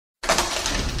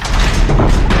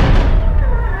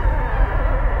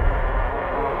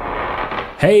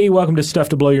Hey, welcome to Stuff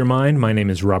to Blow Your Mind. My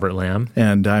name is Robert Lamb.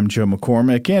 And I'm Joe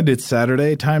McCormick, and it's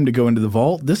Saturday. Time to go into the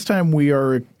vault. This time we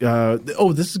are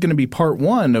this is going to be part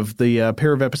one of the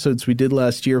pair of episodes we did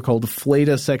last year called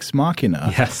Flatus Ex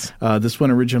Machina. Yes. This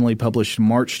one originally published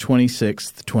March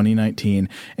 26th, 2019,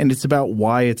 and it's about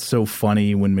why it's so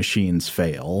funny when machines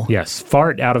fail. Yes,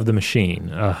 fart out of the machine.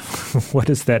 What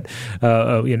is that?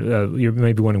 You're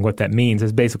maybe wondering what that means.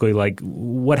 It's basically like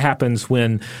what happens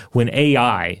when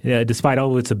AI, despite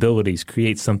all its abilities,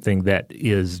 creates something that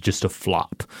is just a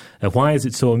flop. Why is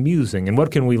it so amusing? And what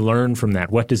can we learn from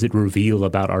that? What does it reveal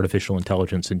about artificial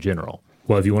intelligence in general?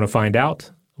 Well, if you want to find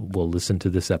out, we'll listen to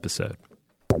this episode.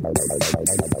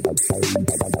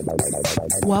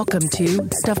 Welcome to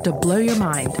Stuff to Blow Your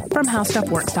Mind from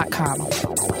HowStuffWorks.com.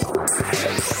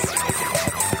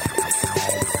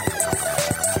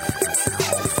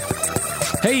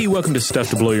 Hey, welcome to Stuff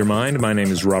to Blow Your Mind. My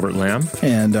name is Robert Lamb.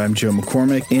 And I'm Joe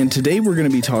McCormick. And today we're going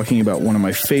to be talking about one of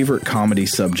my favorite comedy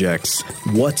subjects,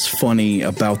 what's funny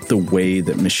about the way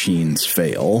that machines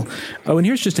fail. Oh, and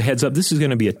here's just a heads up. This is going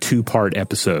to be a two-part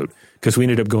episode because we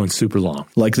ended up going super long.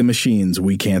 Like the machines,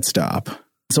 we can't stop.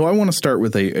 So I want to start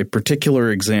with a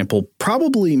particular example,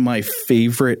 probably my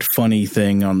favorite funny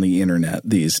thing on the internet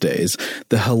these days,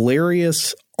 the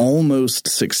hilarious almost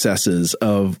successes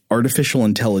of artificial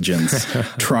intelligence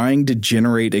trying to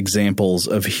generate examples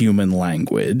of human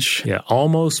language. Yeah,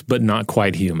 almost, but not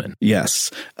quite human. Yes.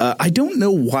 I don't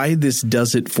know why this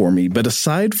does it for me, but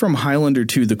aside from Highlander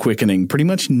 2: The Quickening, pretty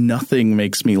much nothing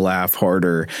makes me laugh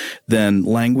harder than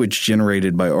language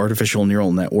generated by artificial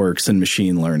neural networks and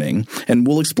machine learning. And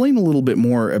we'll explain a little bit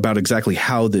more about exactly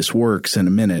how this works in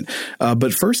a minute.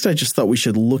 But first, I just thought we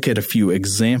should look at a few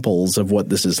examples of what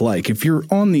this is like. If you're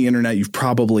on the internet, you've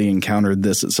probably encountered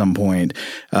this at some point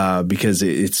because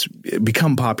it's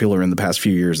become popular in the past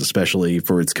few years, especially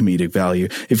for its comedic value.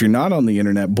 If you're not on the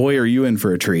internet, boy, are you in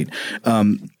for a treat.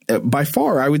 By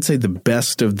far, I would say the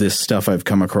best of this stuff I've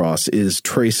come across is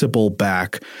traceable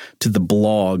back to the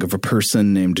blog of a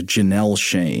person named Janelle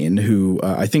Shane, who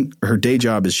I think her day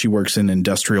job is she works in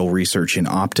industrial research in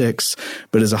optics.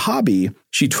 But as a hobby,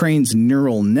 she trains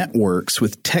neural networks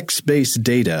with text-based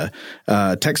data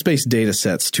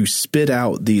sets to spit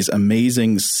out these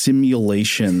amazing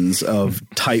simulations of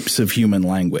types of human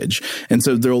language. And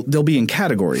so they'll be in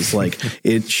categories like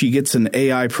she gets an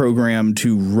AI program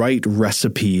to write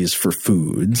recipes for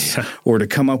foods or to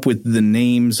come up with the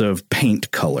names of paint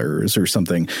colors or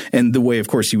something. And the way, of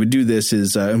course, you would do this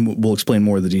is, and we'll explain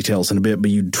more of the details in a bit,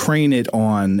 but you'd train it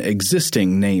on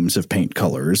existing names of paint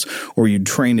colors or you'd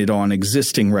train it on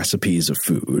existing recipes of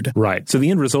food. Right. So the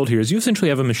end result here is you essentially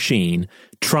have a machine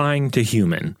trying to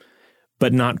human,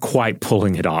 but not quite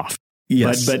pulling it off.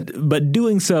 Yes. But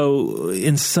doing so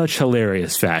in such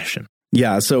hilarious fashion.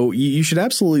 Yeah, so you should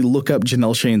absolutely look up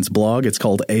Janelle Shane's blog. It's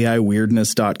called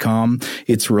AIweirdness.com.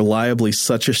 It's reliably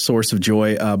such a source of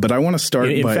joy. But I want to start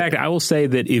In fact, I will say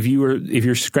that if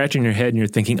you're scratching your head and you're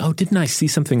thinking, oh, didn't I see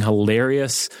something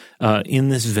hilarious in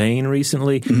this vein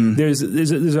recently? Mm-hmm.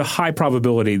 There's a high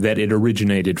probability that it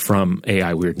originated from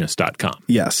AIweirdness.com.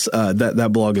 Yes, that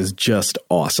blog is just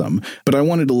awesome. But I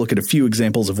wanted to look at a few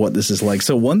examples of what this is like.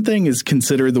 So one thing is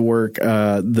consider the work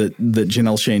that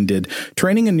Janelle Shane did,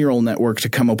 training a neural network to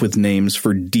come up with names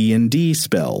for D&D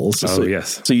spells. Oh,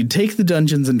 yes. So you'd take the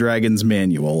Dungeons & Dragons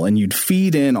manual and you'd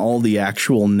feed in all the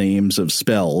actual names of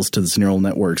spells to this neural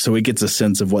network so it gets a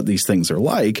sense of what these things are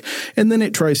like, and then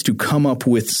it tries to come up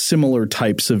with similar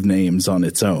types of names on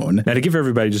its own. Now, to give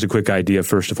everybody just a quick idea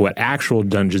first of what actual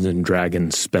Dungeons &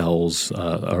 Dragons spells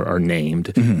are named,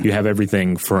 mm-hmm. You have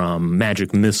everything from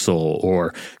Magic Missile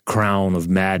or Crown of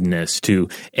Madness to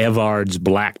Evard's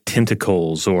Black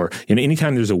Tentacles, or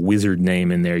anytime there's a wizard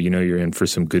name in there, you're in for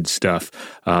some good stuff.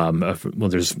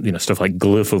 There's stuff like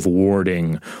Glyph of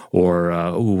Warding,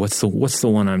 or what's the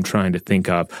one I'm trying to think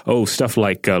of? Oh, stuff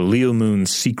like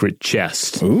Leomun's Secret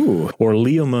Chest, ooh, or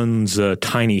Leomun's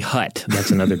Tiny Hut.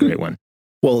 That's another great one.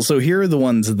 Well, so here are the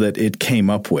ones that it came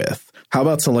up with. How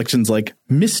about selections like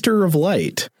Mister of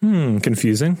Light?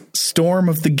 Confusing. Storm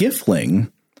of the Giftling.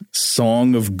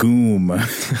 Song of Goom.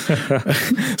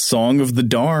 Song of the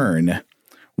Darn.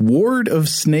 Ward of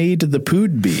Snade the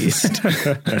Pood Beast.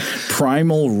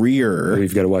 Primal Rear.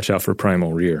 We've got to watch out for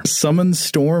Primal Rear. Summon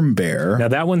Storm Bear. Now,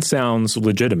 that one sounds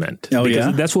legitimate. Oh, because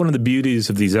yeah? That's one of the beauties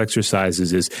of these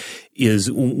exercises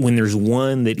is when there's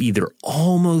one that either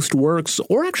almost works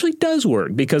or actually does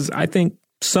work. Because I think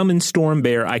summon Storm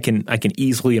Bear, I can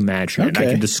easily imagine it. I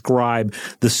can describe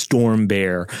the Storm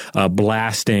Bear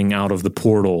blasting out of the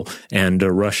portal and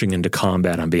rushing into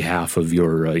combat on behalf of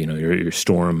your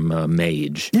Storm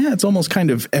Mage. Yeah, it's almost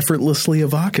kind of effortlessly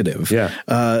evocative. Yeah.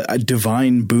 A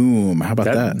Divine Boom. How about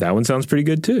that? That one sounds pretty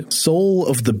good too. Soul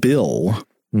of the Bill.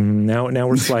 Now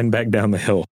we're sliding back down the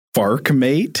hill. Bark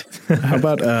Mate. How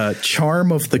about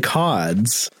Charm of the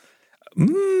Cods?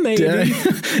 Maybe.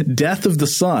 Death of the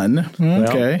Sun.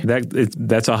 Okay. Well,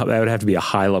 that would have to be a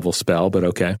high level spell, but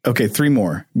okay. Okay, 3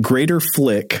 more. Greater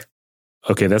Flick.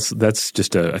 Okay, that's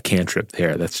just a cantrip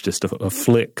there. That's just a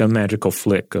flick, a magical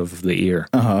flick of the ear.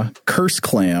 Curse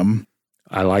Clam.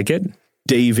 I like it.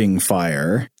 Daving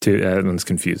Fire. That one's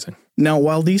confusing. Now,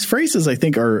 while these phrases I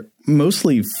think are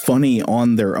mostly funny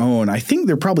on their own, I think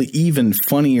they're probably even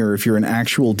funnier if you're an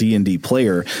actual D&D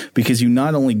player, because you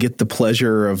not only get the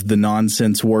pleasure of the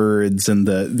nonsense words and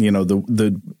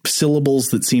the syllables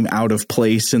that seem out of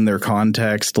place in their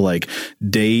context, like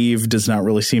Dave does not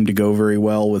really seem to go very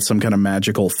well with some kind of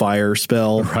magical fire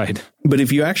spell. Right. But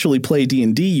if you actually play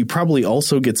D&D, you probably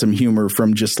also get some humor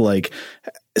from just like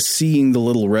seeing the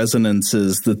little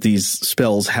resonances that these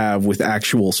spells have with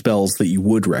actual spells that you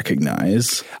would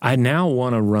recognize. I now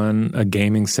want to run a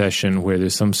gaming session where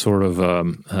there's some sort of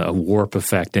a warp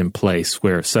effect in place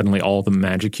where suddenly all the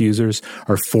magic users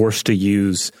are forced to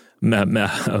use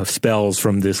spells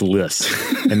from this list,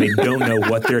 and they don't know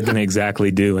what they're going to exactly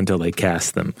do until they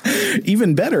cast them.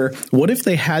 Even better, what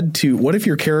if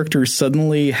your character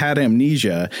suddenly had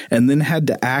amnesia and then had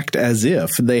to act as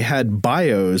if they had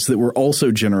bios that were also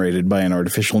generated by an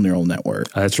artificial neural network?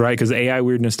 That's right, because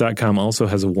AIWeirdness.com also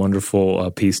has a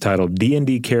wonderful piece titled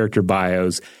D&D Character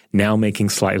Bios, now making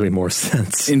slightly more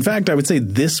sense. In fact, I would say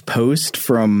this post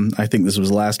from, I think this was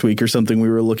last week or something we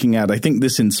were looking at, I think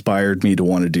this inspired me to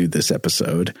want to do this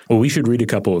episode. Well, we should read a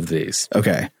couple of these.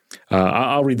 Okay.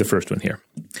 I'll read the first one here.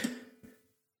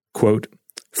 Quote,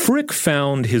 Frick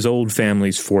found his old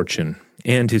family's fortune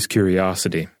and his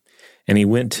curiosity, and he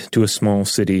went to a small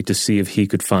city to see if he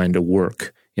could find a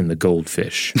work in the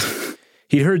goldfish.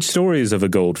 He'd heard stories of a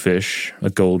goldfish,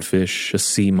 a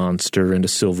sea monster, and a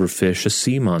silverfish, a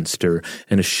sea monster,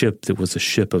 and a ship that was a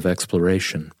ship of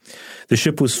exploration. The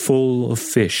ship was full of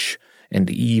fish and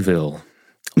evil,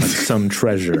 like some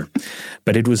treasure,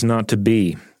 but it was not to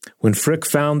be. When Frick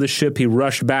found the ship, he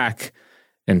rushed back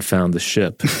and found the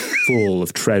ship full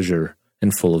of treasure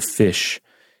and full of fish.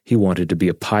 He wanted to be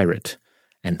a pirate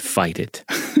and fight it.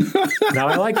 Now,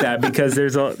 I like that because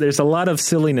there's a lot of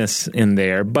silliness in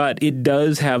there, but it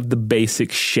does have the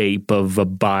basic shape of a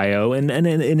bio, and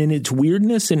in its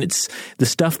weirdness and it's the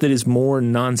stuff that is more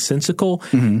nonsensical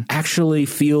actually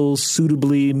feels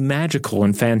suitably magical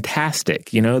and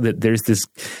fantastic. You know, that there's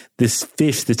this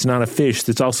fish that's not a fish,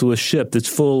 that's also a ship that's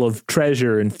full of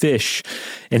treasure and fish,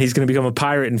 and he's going to become a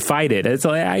pirate and fight it. It's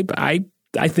like,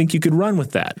 I think you could run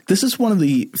with that. This is one of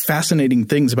the fascinating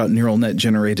things about neural net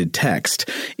generated text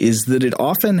is that it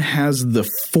often has the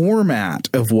format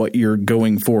of what you're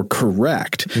going for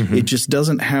correct. It just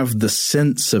doesn't have the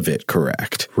sense of it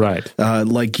correct. Right.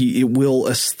 Like it will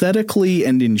aesthetically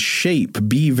and in shape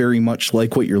be very much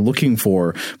like what you're looking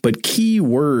for, but key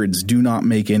words do not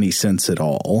make any sense at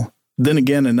all. Then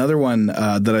again, another one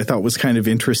that I thought was kind of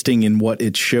interesting in what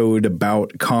it showed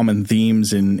about common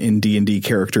themes in D&D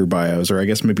character bios, or I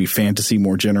guess maybe fantasy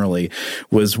more generally,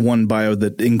 was one bio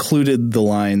that included the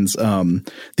lines,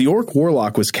 the orc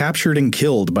warlock was captured and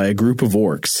killed by a group of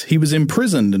orcs. He was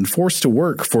imprisoned and forced to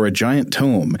work for a giant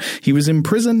tome. He was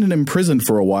imprisoned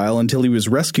for a while until he was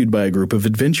rescued by a group of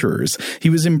adventurers. He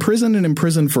was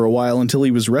imprisoned for a while until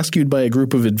he was rescued by a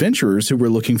group of adventurers who were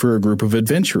looking for a group of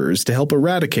adventurers to help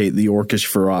eradicate the orcish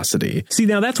ferocity. See,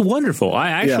 now that's wonderful. I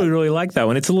actually really like that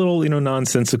one. It's a little,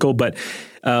 nonsensical, but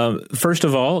first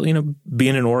of all,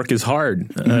 being an orc is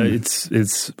hard.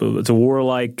 It's a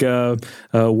warlike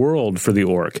world for the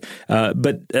orc.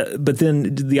 But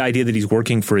then the idea that he's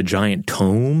working for a giant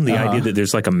tome, the idea that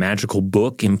there's like a magical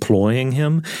book employing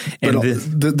him, and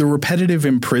the repetitive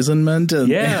imprisonment.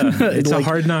 It's like a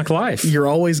hard knock life. You're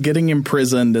always getting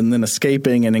imprisoned and then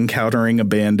escaping and encountering a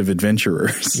band of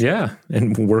adventurers. Yeah,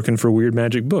 and working for weird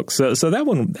magic books. So that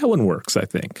one works, I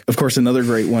think. Of course, another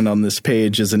great one on this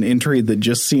page is an entry that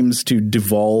just seems to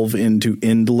devolve into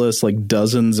endless, like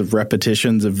dozens of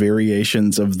repetitions of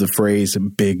variations of the phrase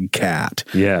big cat.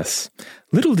 Yes.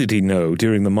 Little did he know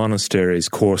during the monastery's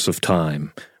course of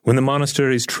time, when the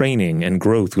monastery's training and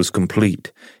growth was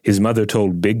complete, his mother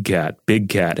told Big Cat,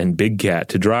 and Big Cat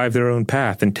to drive their own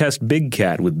path and test Big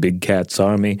Cat with Big Cat's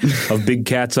army of Big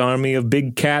Cat's army of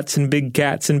big cats and big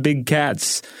cats and big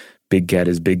cats. Big cat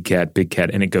is big cat,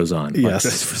 and it goes on. Yes, like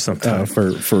this for some time.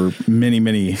 For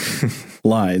many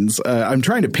lines. I'm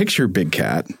trying to picture big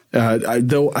cat,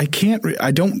 though I can't.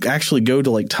 I don't actually go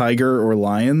to like tiger or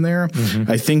lion there.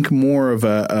 I think more of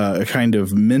a kind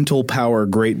of mental power,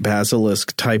 great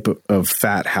basilisk type of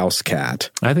fat house cat.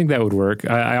 I think that would work.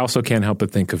 I also can't help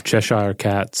but think of Cheshire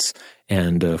cats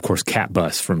and, of course, Cat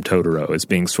Bus from Totoro as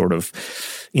being sort of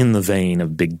in the vein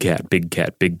of big cat, big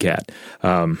cat, big cat.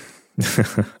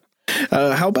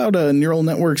 How about neural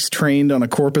networks trained on a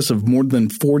corpus of more than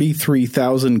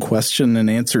 43,000 question and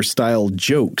answer style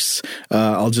jokes?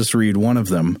 I'll just read one of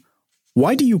them.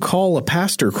 Why do you call a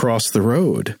pastor cross the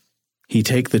road? He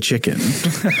take the chicken.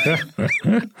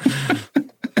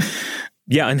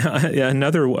 Yeah,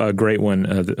 another great one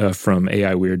from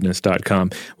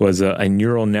AIweirdness.com was a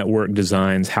neural network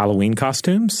designs Halloween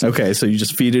costumes. Okay, so you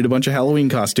just feed it a bunch of Halloween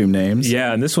costume names.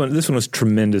 Yeah, and this one was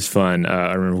tremendous fun.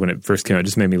 I remember when it first came out, it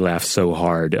just made me laugh so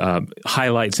hard.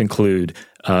 Highlights include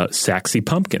Saxy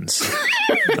Pumpkins,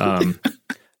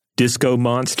 Disco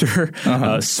Monster,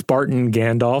 Spartan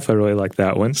Gandalf. I really like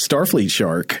that one. Starfleet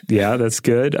Shark. Yeah, that's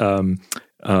good.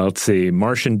 Let's see,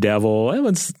 Martian Devil. That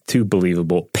one's too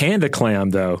believable. Panda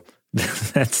Clam, though,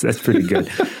 that's pretty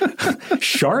good.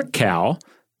 Shark Cow.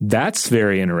 That's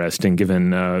very interesting,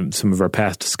 given some of our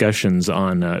past discussions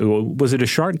on. Was it a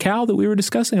shark cow that we were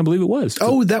discussing? I believe it was.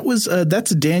 Oh,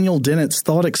 that's Daniel Dennett's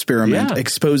thought experiment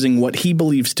exposing what he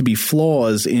believes to be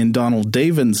flaws in Donald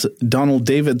Davidson's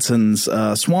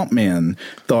Swamp Man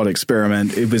thought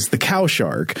experiment. It was the cow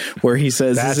shark, where he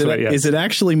says, "Is it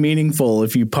actually meaningful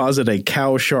if you posit a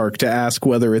cow shark to ask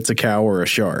whether it's a cow or a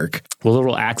shark?" Well, a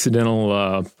little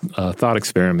accidental thought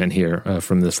experiment here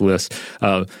from this list.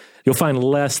 You'll find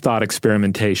less thought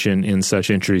experimentation in such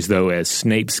entries, though, as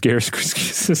Snape Scarecrow,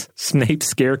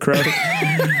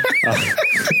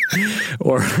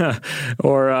 or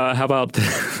how about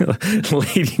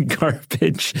Lady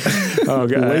Garbage? Oh,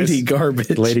 guys.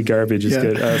 Lady Garbage is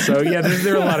good.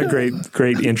 There are a lot of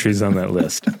great entries on that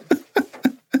list.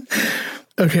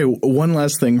 Okay, one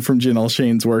last thing from Janelle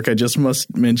Shane's work. I just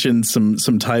must mention some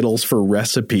titles for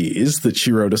recipes that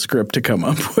she wrote a script to come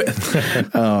up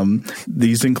with.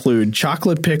 These include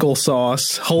chocolate pickle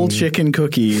sauce, whole chicken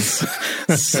cookies,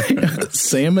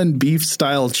 salmon beef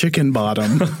style chicken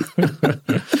bottom,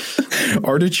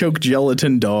 artichoke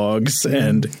gelatin dogs,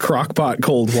 and crockpot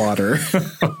cold water.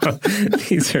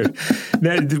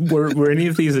 Were any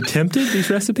of these attempted,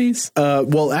 these recipes?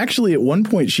 Well, actually, at one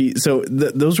point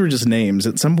those were just names.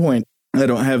 At some point, I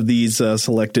don't have these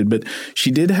selected, but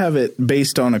she did have it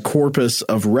based on a corpus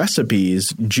of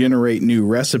recipes, generate new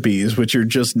recipes, which are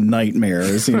just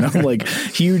nightmares, like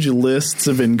huge lists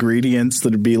of ingredients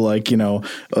that would be like,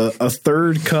 a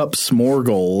third cup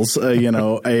s'morgles,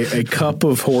 a cup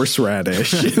of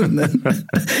horseradish. And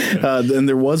then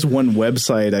there was one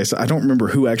website. I don't remember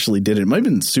who actually did it. It might have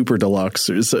been Super Deluxe.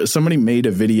 Somebody made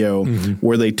a video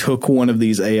where they took one of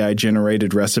these AI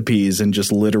generated recipes and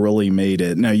just literally made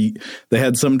it. Now, they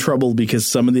had some trouble because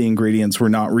some of the ingredients were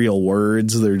not real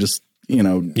words. They're just,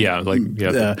 so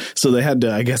they had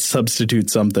to, I guess, substitute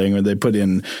something, or they put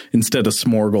in, instead of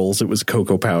s'morgles, it was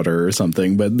cocoa powder or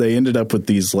something. But they ended up with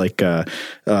these like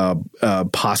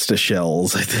pasta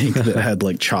shells, I think, that had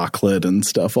like chocolate and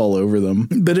stuff all over them.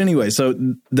 But anyway, so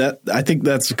I think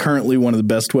that's currently one of the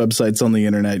best websites on the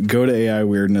internet. Go to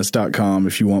AIweirdness.com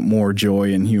if you want more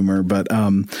joy and humor. But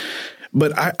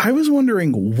I was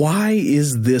wondering, why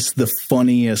is this the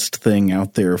funniest thing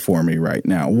out there for me right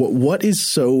now? What is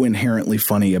so inherently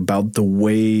funny about the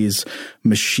ways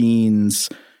machines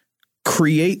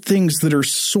create things that are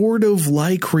sort of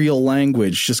like real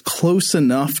language, just close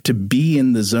enough to be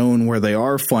in the zone where they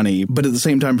are funny, but at the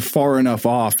same time far enough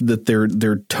off that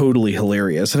they're totally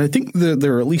hilarious? And I think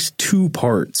there are at least two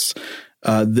parts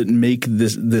that make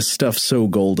this stuff so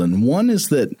golden. One is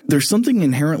that there's something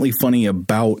inherently funny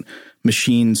about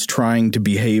machines trying to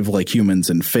behave like humans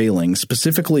and failing.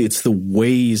 Specifically, it's the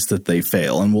ways that they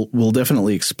fail. And we'll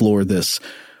definitely explore this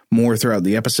more throughout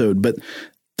the episode. But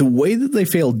the way that they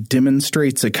fail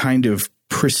demonstrates a kind of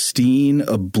pristine,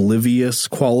 oblivious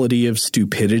quality of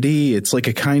stupidity. It's like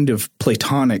a kind of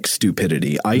Platonic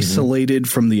stupidity, isolated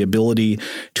from the ability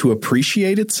to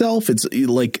appreciate itself. It's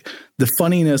like the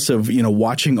funniness of,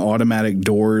 watching automatic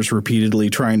doors repeatedly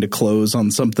trying to close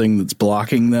on something that's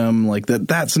blocking them, like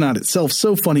that's not itself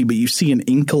so funny, but you see an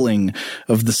inkling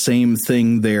of the same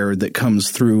thing there that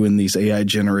comes through in these AI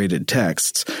generated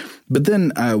texts. But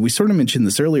then we sort of mentioned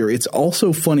this earlier. It's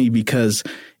also funny because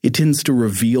it tends to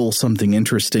reveal something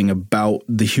interesting about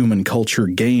the human culture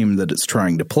game that it's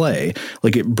trying to play.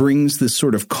 Like it brings this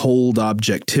sort of cold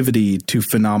objectivity to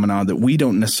phenomena that we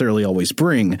don't necessarily always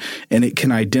bring, and it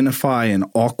can identify and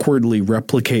awkwardly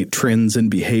replicate trends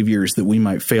and behaviors that we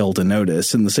might fail to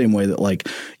notice, in the same way that like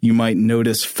you might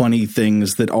notice funny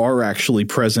things that are actually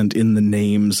present in the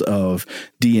names of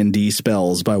D&D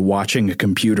spells by watching a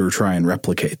computer try and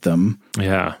replicate them.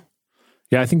 Yeah.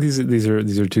 Yeah, I think these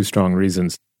are two strong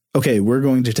reasons. Okay, we're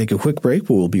going to take a quick break,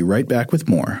 but we'll be right back with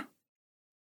more.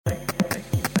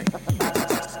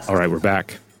 All right, we're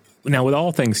back. Now, with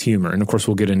all things humor, and of course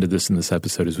we'll get into this in this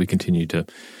episode as we continue to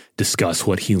discuss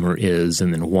what humor is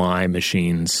and then why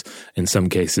machines, in some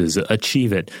cases,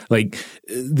 achieve it. Like,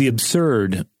 the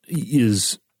absurd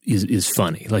is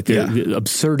funny. Like, the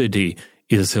absurdity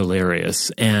is hilarious.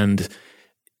 And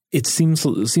it seems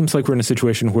like we're in a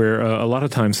situation where a lot of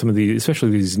times some of the,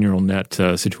 especially these neural net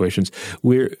situations,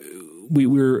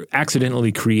 we're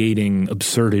accidentally creating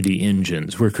absurdity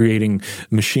engines. We're creating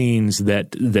machines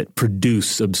that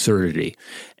produce absurdity,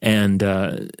 and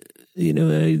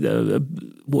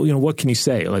what can you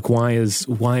say? Like, why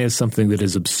is something that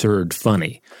is absurd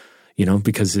funny?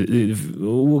 Because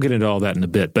we'll get into all that in a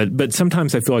bit. But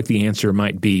sometimes I feel like the answer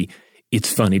might be, it's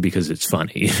funny because it's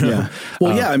funny. Yeah.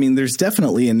 Well, I mean, there's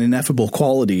definitely an ineffable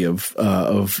quality of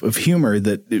humor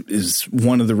that is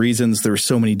one of the reasons there are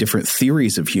so many different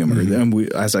theories of humor. Mm-hmm.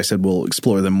 And as I said, we'll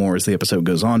explore them more as the episode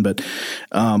goes on. But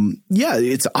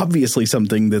it's obviously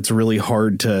something that's really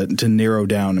hard to narrow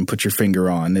down and put your finger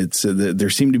on. It's there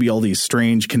seem to be all these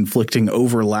strange, conflicting,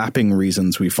 overlapping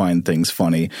reasons we find things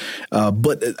funny.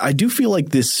 But I do feel like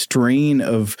this strain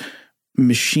of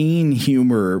machine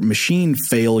humor, machine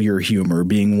failure humor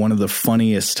being one of the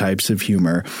funniest types of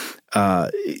humor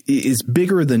is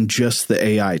bigger than just the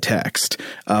AI text,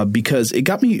 because it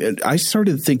got me – I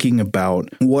started thinking about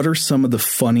what are some of the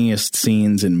funniest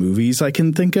scenes in movies I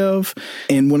can think of.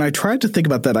 And when I tried to think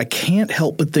about that, I can't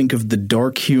help but think of the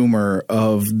dark humor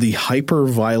of the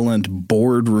hyper-violent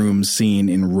boardroom scene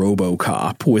in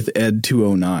RoboCop with Ed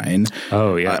 209.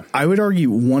 Oh, yeah. I would argue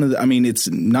one of the – I mean, it's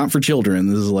not for children.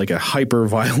 This is like a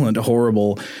hyper-violent,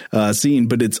 horrible scene,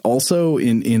 but it's also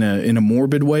in a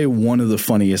morbid way one of the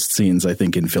funniest scenes I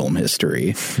think in film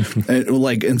history.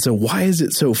 And so why is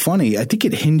it so funny? I think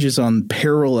it hinges on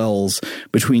parallels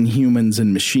between humans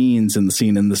and machines in the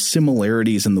scene and the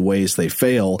similarities in the ways they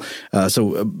fail.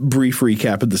 So a brief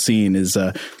recap of the scene is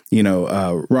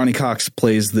Ronnie Cox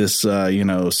plays this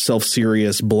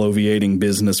self-serious, bloviating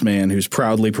businessman who's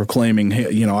proudly proclaiming,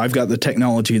 hey, I've got the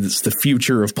technology that's the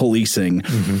future of policing.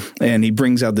 Mm-hmm. And he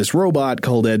brings out this robot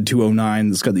called Ed 209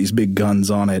 that's got these big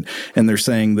guns on it, and they're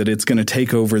saying that it's going to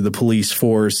take over the police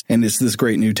force, and it's this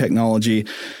great new technology.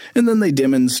 And then they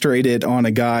demonstrate it on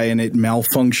a guy, and it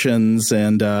malfunctions,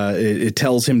 and it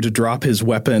tells him to drop his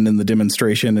weapon in the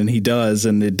demonstration, and he does,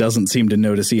 and it doesn't seem to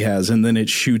notice he has, and then it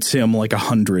shoots him like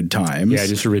 100 times. Yeah,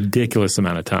 just a ridiculous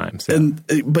amount of times.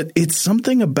 Yeah. But it's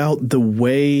something about the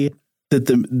way that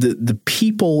the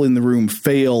people in the room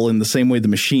fail in the same way the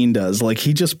machine does. Like,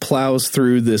 he just plows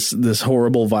through this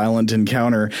horrible, violent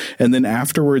encounter, and then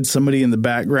afterwards somebody in the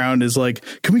background is like,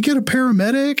 can we get a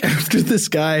paramedic? After this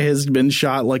guy has been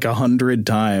shot like 100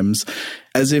 times.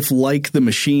 As if, like the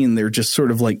machine, they're just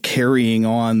sort of like carrying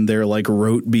on their like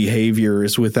rote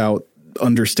behaviors without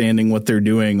understanding what they're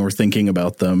doing or thinking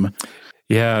about them.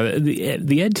 Yeah,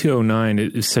 the Ed 209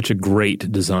 is such a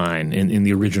great design in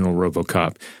the original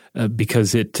RoboCop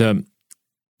because it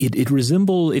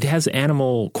has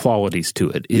animal qualities to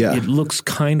it. It looks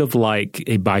kind of like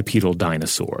a bipedal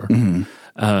dinosaur. Mm-hmm.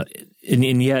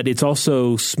 And yet it's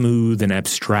also smooth and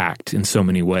abstract in so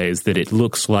many ways that it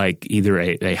looks like either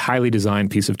a highly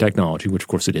designed piece of technology, which of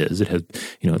course it is. It has,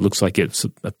 it looks like it's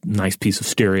a nice piece of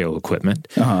stereo equipment.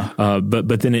 Uh-huh.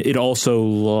 But then it also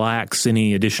lacks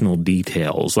any additional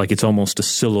details. Like it's almost a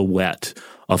silhouette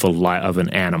of an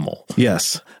animal.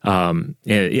 Yes. And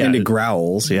it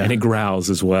growls. Yeah. And it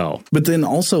growls as well. But then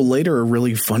also later, a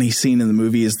really funny scene in the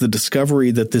movie is the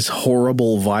discovery that this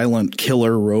horrible, violent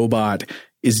killer robot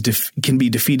can be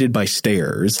defeated by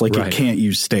stairs. Like, it can't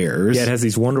use stairs. Yeah, it has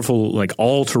these wonderful, like,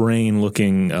 all-terrain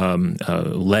looking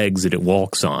legs that it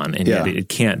walks on, and yet it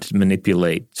can't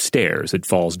manipulate stairs. It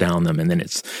falls down them, and then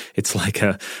it's like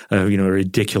a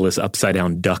ridiculous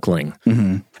upside-down duckling.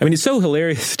 Mm-hmm. I mean, it's so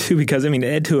hilarious, too, because,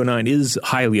 Ed 209 is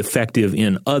highly effective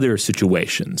in other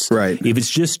situations. Right. If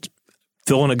it's just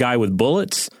filling a guy with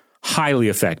bullets, highly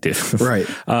effective. Right.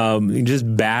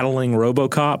 Just battling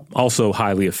RoboCop, also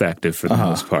highly effective for the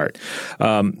most part.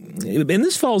 And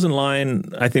this falls in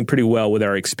line, I think, pretty well with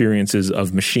our experiences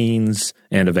of machines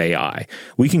and of AI.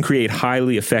 We can create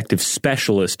highly effective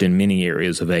specialists in many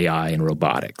areas of AI and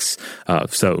robotics.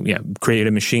 Create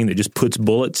a machine that just puts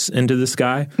bullets into the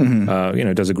sky,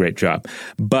 does a great job.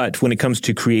 But when it comes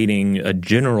to creating a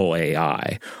general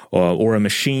AI or a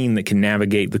machine that can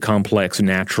navigate the complex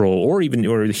natural or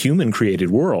the human-created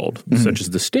world, such as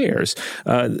the stairs,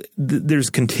 there's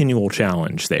continual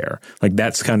challenge there. Like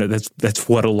that's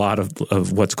what a lot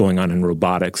of what's going on in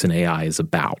robotics and AI is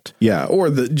about. Yeah, or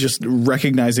just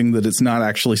recognizing that it's not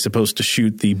actually supposed to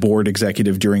shoot the board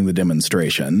executive during the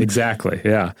demonstration. Exactly,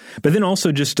 yeah. But then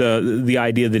also just the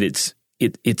idea that it's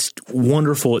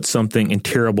wonderful at something and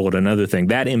terrible at another thing.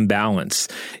 That imbalance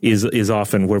is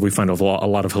often where we find a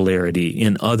lot of hilarity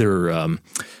in other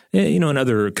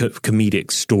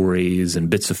comedic stories and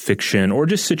bits of fiction or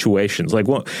just situations. Like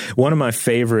one of my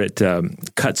favorite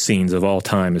cut scenes of all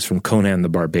time is from Conan the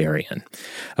Barbarian.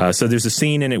 So there's a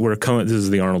scene in it where this is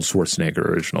the Arnold Schwarzenegger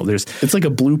original. It's like a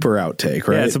blooper outtake,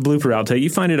 right? Yeah, it's a blooper outtake. You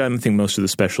find it, I think, most of the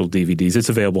special DVDs. It's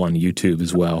available on YouTube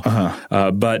as well.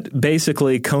 But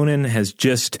basically, Conan has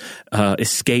just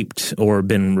escaped or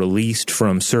been released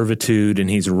from servitude, and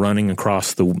he's running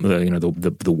across the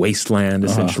wasteland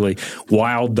essentially.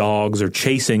 Wild dogs are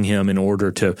chasing him in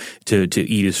order to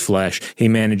eat his flesh. He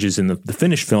manages in the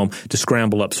finished film to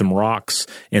scramble up some rocks,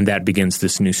 and that begins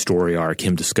this new story arc,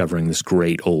 him discovering this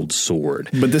great old sword.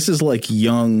 But this is like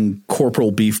young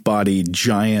Corporal Beefbody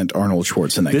giant Arnold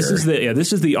Schwarzenegger.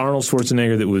 This is the Arnold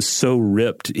Schwarzenegger that was so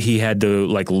ripped he had to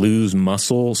lose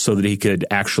muscle so that he could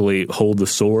actually hold the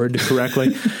sword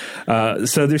correctly.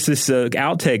 So there's this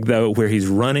outtake though where he's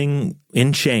running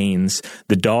in chains.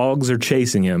 The dogs are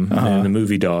chasing him, the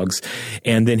movie dogs,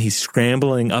 and then he's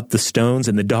scrambling up the stones,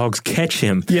 and the dogs catch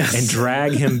him and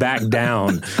drag him back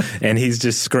down, and he's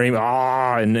just screaming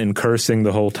and cursing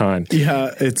the whole time.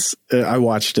 Yeah, I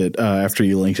watched it after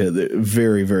you linked it.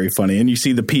 Very, very funny. And you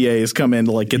see the PAs come in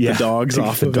to get the dogs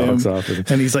off of him,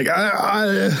 and he's like,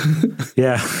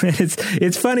 Yeah,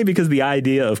 it's funny because the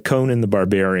idea of Conan the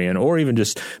Barbarian, or even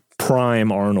just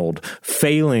prime Arnold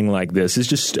failing like this is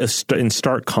just in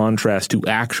stark contrast to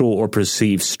actual or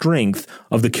perceived strength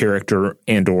of the character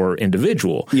and or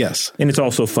individual. Yes. And it's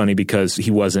also funny because he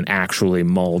wasn't actually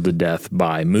mauled to death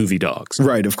by movie dogs.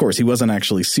 Right, of course. He wasn't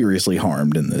actually seriously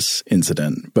harmed in this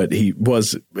incident, but he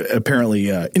was apparently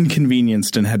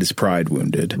inconvenienced and had his pride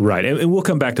wounded. Right. And we'll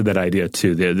come back to that idea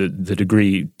too, the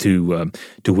degree to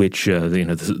which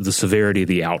the severity of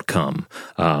the outcome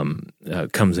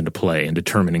comes into play in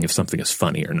determining if something is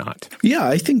funny or not. Yeah,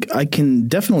 I think I can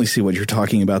definitely see what you're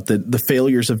talking about. The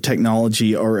failures of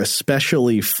technology are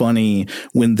especially funny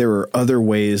when there are other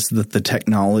ways that the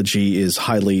technology is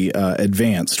highly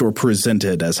advanced or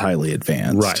presented as highly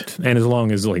advanced. Right. And as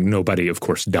long as nobody, of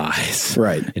course, dies.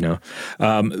 Right.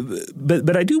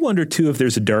 But I do wonder too if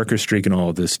there's a darker streak in all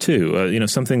of this too.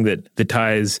 Something that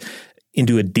ties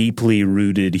into a deeply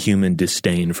rooted human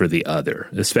disdain for the other,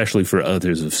 especially for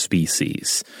others of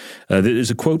species. There's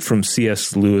a quote from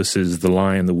C.S. Lewis's The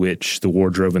Lion, the Witch, the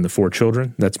Wardrobe, and the Four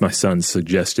Children. That's my son's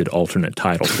suggested alternate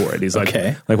title for it. He's like,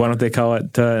 okay. Why don't they call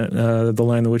it The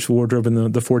Lion, the Witch, the Wardrobe,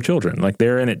 and the Four Children?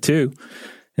 They're in it too,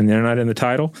 and they're not in the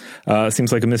title.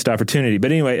 Seems like a missed opportunity.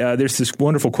 But anyway, there's this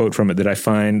wonderful quote from it that I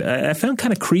found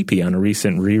kind of creepy on a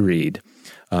recent reread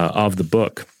of the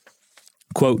book.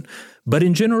 Quote, "But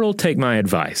in general, take my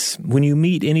advice. When you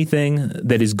meet anything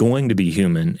that is going to be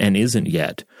human and isn't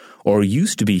yet, or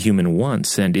used to be human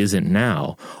once and isn't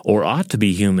now, or ought to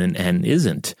be human and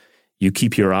isn't, you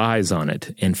keep your eyes on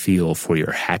it and feel for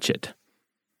your hatchet."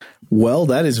 Well,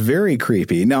 that is very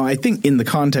creepy. Now, I think in the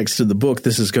context of the book,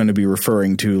 this is going to be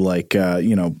referring to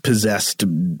possessed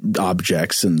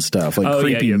objects and stuff,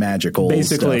 creepy magical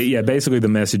stuff. Basically the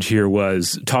message here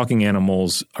was talking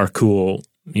animals are cool.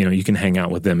 You can hang out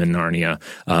with them in Narnia,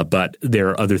 but there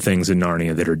are other things in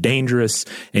Narnia that are dangerous,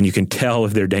 and you can tell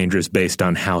if they're dangerous based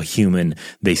on how human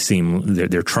they seem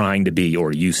they're trying to be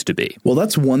or used to be. Well,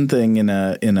 that's one thing in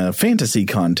a fantasy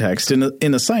context.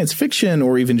 In a science fiction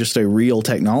or even just a real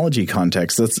technology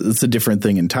context, that's a different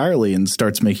thing entirely, and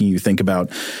starts making you think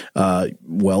about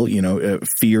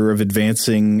fear of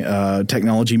advancing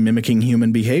technology mimicking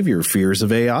human behavior, fears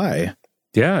of AI.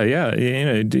 Yeah.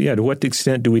 To what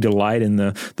extent do we delight in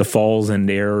the falls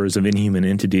and errors of inhuman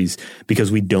entities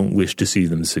because we don't wish to see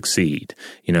them succeed?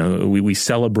 We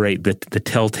celebrate the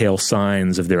telltale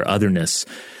signs of their otherness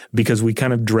because we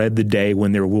kind of dread the day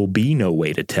when there will be no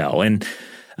way to tell. And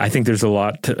I think there's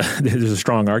a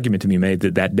strong argument to be made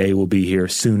that day will be here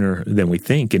sooner than we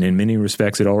think. And in many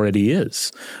respects, it already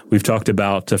is. We've talked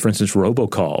about, for instance,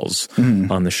 robocalls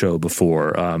on the show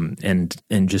before, and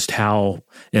just how,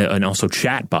 and also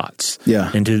chatbots.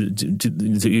 Yeah. And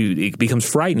it becomes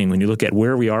frightening when you look at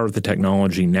where we are with the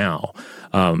technology now.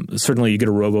 Certainly you get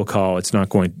a robocall, it's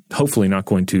hopefully not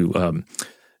going to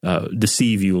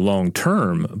deceive you long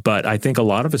term. But I think a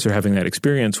lot of us are having that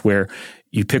experience where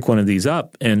you pick one of these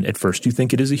up and at first you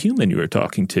think it is a human you are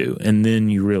talking to, and then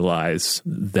you realize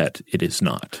that it is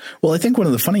not. Well, I think one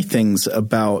of the funny things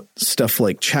about stuff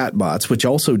like chatbots, which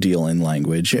also deal in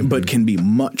language, but can be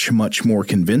much, much more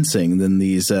convincing than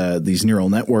these neural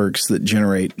networks that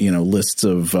generate, lists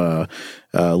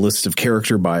of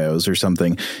character bios or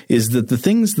something, is that the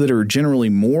things that are generally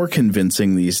more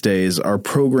convincing these days are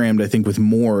programmed, I think, with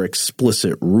more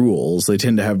explicit rules. They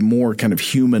tend to have more kind of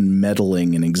human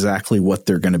meddling in exactly what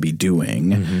they're going to be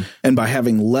doing. And by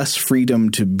having less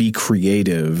freedom to be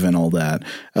creative and all that,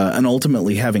 and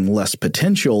ultimately having less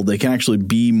potential, they can actually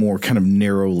be more kind of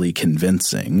narrowly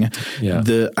convincing. Yeah.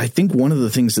 I think one of the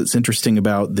things that's interesting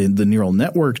about the neural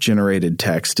network generated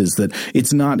text is that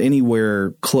it's not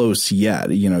anywhere close yet.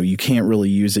 You can't really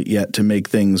use it yet to make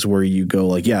things where you go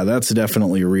like, yeah, that's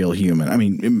definitely a real human. I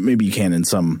mean, maybe you can in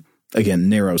some, again,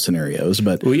 narrow scenarios,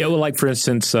 but like for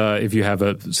instance, if you have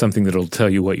something that'll tell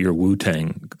you what your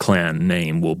Wu-Tang Clan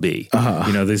name will be,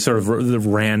 these sort of the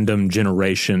random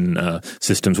generation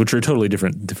systems, which are a totally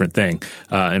different thing,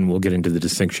 and we'll get into the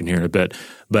distinction here in a bit.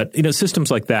 But systems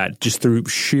like that, just through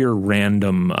sheer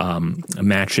random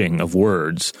matching of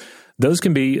words, those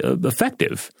can be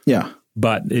effective. Yeah.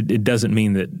 But it doesn't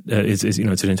mean that it's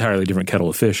an entirely different kettle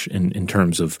of fish in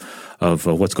terms of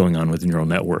what's going on with neural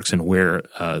networks and where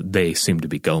they seem to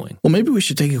be going. Well, maybe we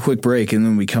should take a quick break, and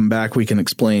then when we come back, we can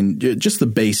explain just the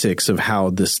basics of how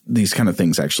these kind of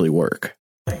things actually work.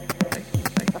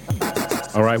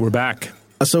 All right, we're back.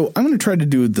 So I'm going to try to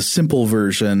do the simple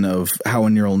version of how a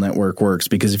neural network works,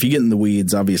 because if you get in the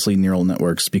weeds, obviously neural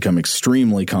networks become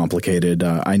extremely complicated.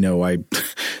 I know I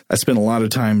spent a lot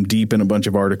of time deep in a bunch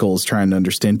of articles trying to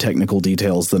understand technical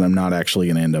details that I'm not actually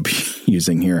going to end up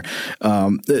using here.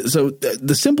 So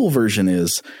the simple version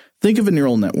is, think of a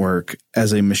neural network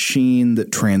as a machine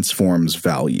that transforms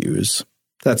values.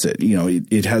 That's it.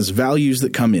 It has values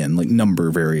that come in, like number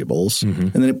variables,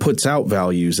 and then it puts out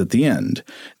values at the end.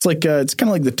 It's like it's kind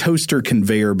of like the toaster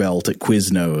conveyor belt at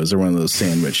Quiznos or one of those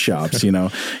sandwich shops.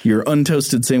 Your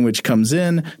untoasted sandwich comes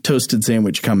in, toasted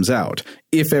sandwich comes out,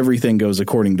 if everything goes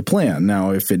according to plan. Now,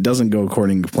 if it doesn't go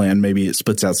according to plan, maybe it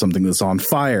spits out something that's on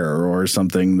fire or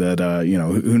something that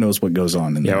who knows what goes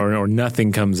on in there. Or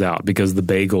nothing comes out because the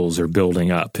bagels are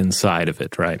building up inside of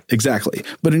it, right? Exactly.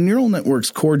 But a neural network's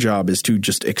core job is to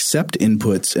just accept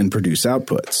inputs and produce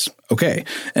outputs. Okay,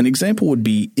 an example would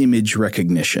be image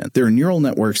recognition. There are neural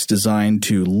networks designed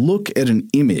to look at an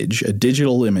image, a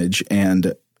digital image,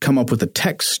 and come up with a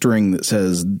text string that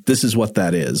says, this is what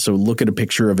that is. So look at a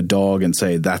picture of a dog and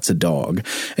say, that's a dog.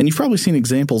 And you've probably seen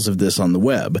examples of this on the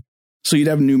web. So you'd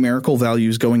have numerical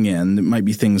values going in. It might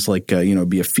be things like,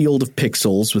 be a field of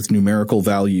pixels with numerical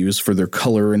values for their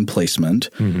color and placement.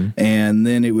 And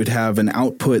then it would have an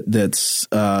output that's,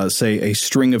 say, a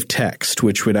string of text,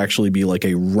 which would actually be like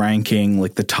a ranking,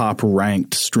 like the top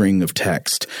ranked string of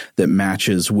text that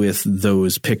matches with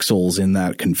those pixels in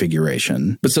that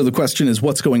configuration. But so the question is,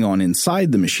 what's going on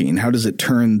inside the machine? How does it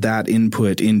turn that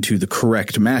input into the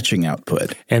correct matching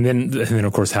output? And then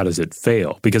of course, how does it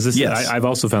fail? Because I've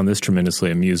also found this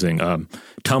tremendously amusing.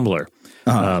 Tumblr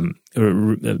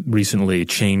recently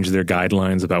changed their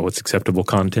guidelines about what's acceptable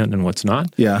content and what's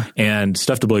not. Yeah. And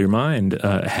Stuff to Blow Your Mind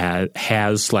had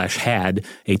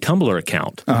a Tumblr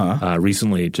account.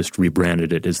 Recently just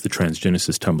rebranded it as the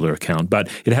Transgenesis Tumblr account. But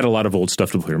it had a lot of old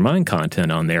Stuff to Blow Your Mind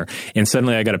content on there. And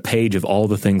suddenly I got a page of all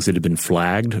the things that had been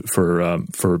flagged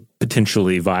for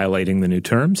potentially violating the new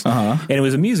terms. And it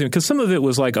was amusing because some of it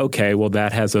was like, okay, well,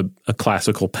 that has a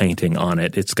classical painting on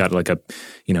it. It's got like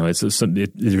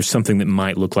there's something that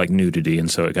might look like nudity,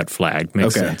 and so it got flagged.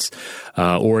 Makes sense.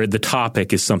 Or the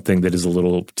topic is something that is a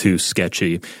little too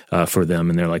sketchy for them,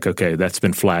 and they're like, okay, that's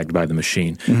been flagged by the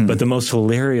machine. But the most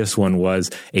hilarious one was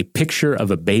a picture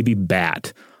of a baby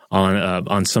bat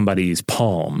on somebody's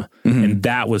palm, and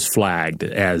that was flagged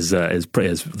as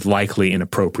likely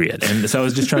inappropriate. And so I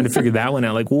was just trying to figure that one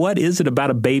out. Like, what is it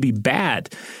about a baby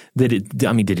bat did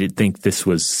it think this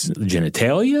was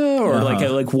genitalia or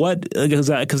like what?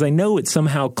 Because I know it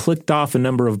somehow clicked off a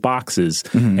number of boxes,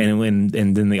 and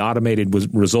then the automated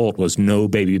result was no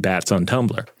baby bats on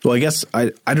Tumblr. Well, I guess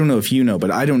I don't know if you know,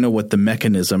 but I don't know what the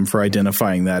mechanism for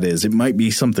identifying that is. It might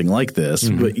be something like this,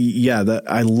 but yeah,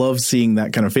 I love seeing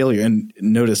that kind of failure. And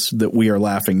notice that we are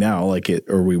laughing now,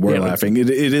 we were laughing. It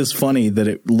is funny that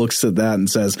it looks at that and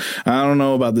says, I don't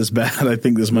know about this bat. I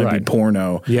think this might be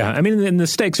porno. Yeah. I mean, and the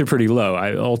stakes are pretty low.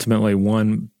 Ultimately,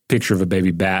 one picture of a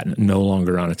baby bat no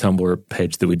longer on a Tumblr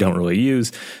page that we don't really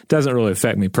use doesn't really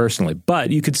affect me personally. But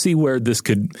you could see where this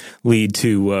could lead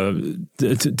to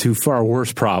far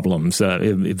worse problems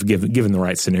if given the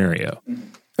right scenario.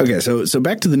 Okay, so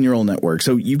back to the neural network.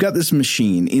 So you've got this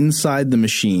machine. Inside the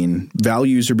machine,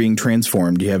 values are being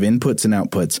transformed. You have inputs and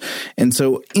outputs. And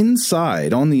so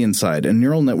on the inside, a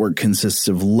neural network consists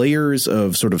of layers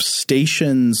of sort of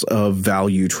stations of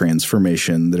value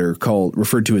transformation that are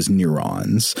referred to as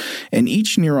neurons. And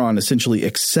each neuron essentially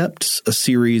accepts a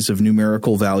series of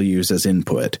numerical values as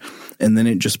input. And then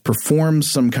it just performs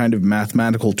some kind of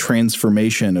mathematical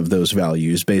transformation of those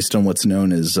values based on what's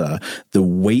known as the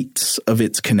weights of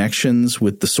its connections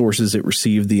with the sources it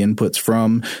received the inputs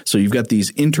from. So you've got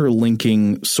these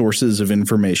interlinking sources of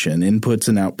information, inputs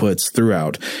and outputs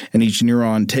throughout, and each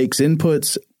neuron takes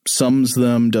inputs, sums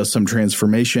them, does some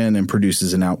transformation, and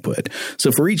produces an output.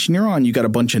 So for each neuron, you got a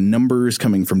bunch of numbers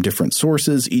coming from different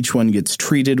sources. Each one gets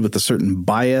treated with a certain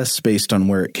bias based on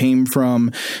where it came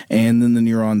from, and then the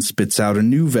neuron spits out a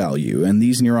new value. And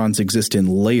these neurons exist in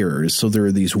layers, so there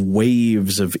are these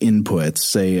waves of inputs,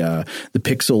 say the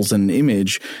pixels in an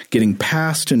image, getting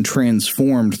passed and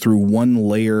transformed through one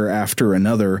layer after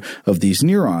another of these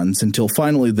neurons until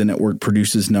finally the network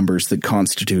produces numbers that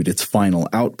constitute its final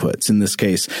outputs. In this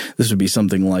case, this would be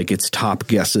something like its top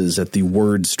guesses at the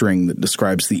word string that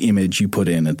describes the image you put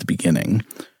in at the beginning.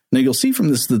 Now, you'll see from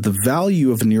this that the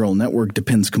value of a neural network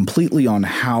depends completely on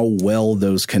how well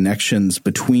those connections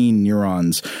between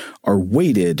neurons are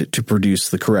weighted to produce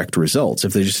the correct results.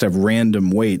 If they just have random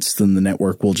weights, then the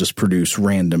network will just produce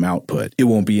random output. It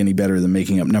won't be any better than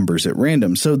making up numbers at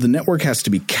random. So the network has to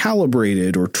be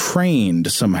calibrated or trained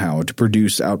somehow to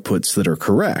produce outputs that are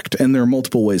correct. And there are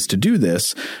multiple ways to do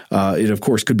this. It, of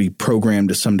course, could be programmed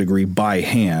to some degree by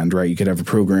hand, right? You could have a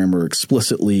programmer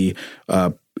explicitly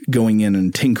going in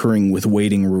and tinkering with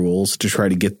weighting rules to try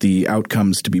to get the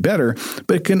outcomes to be better.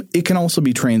 But it can also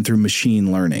be trained through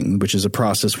machine learning, which is a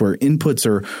process where inputs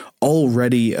are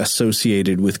already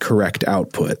associated with correct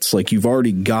outputs. Like you've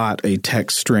already got a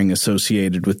text string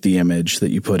associated with the image that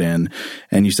you put in,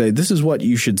 and you say, this is what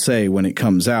you should say when it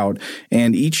comes out.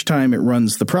 And each time it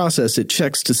runs the process, it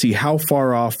checks to see how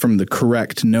far off from the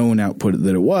correct known output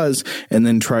that it was, and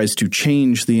then tries to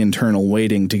change the internal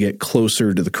weighting to get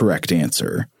closer to the correct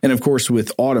answer. And of course,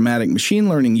 with automatic machine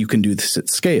learning, you can do this at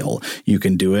scale. You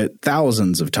can do it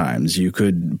thousands of times. You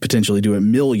could potentially do it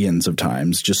millions of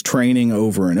times, just training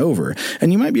over and over.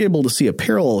 And you might be able to see a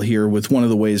parallel here with one of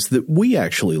the ways that we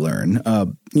actually learn.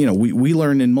 We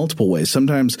learn in multiple ways.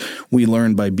 Sometimes we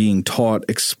learn by being taught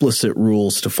explicit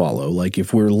rules to follow. Like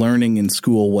if we're learning in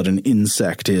school what an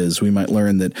insect is, we might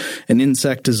learn that an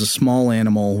insect is a small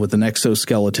animal with an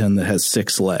exoskeleton that has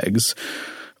 6 legs.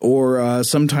 Or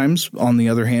sometimes, on the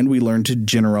other hand, we learn to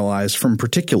generalize from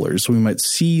particulars. We might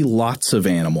see lots of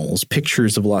animals,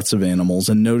 pictures of lots of animals,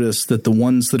 and notice that the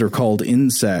ones that are called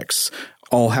insects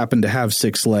all happen to have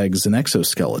 6 legs and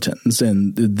exoskeletons,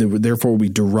 and therefore we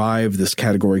derive this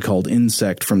category called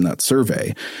insect from that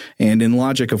survey. And in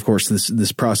logic, of course,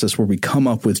 this process where we come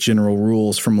up with general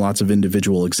rules from lots of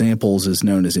individual examples is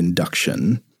known as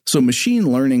induction. So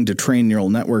machine learning to train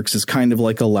neural networks is kind of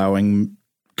like allowing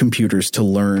computers to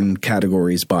learn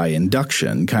categories by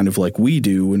induction, kind of like we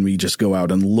do when we just go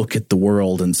out and look at the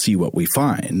world and see what we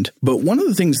find. But one of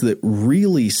the things that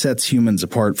really sets humans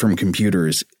apart from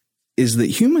computers is that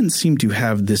humans seem to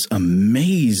have this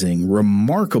amazing,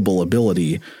 remarkable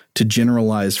ability to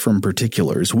generalize from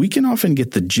particulars. We can often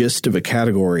get the gist of a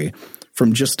category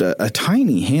from just a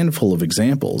tiny handful of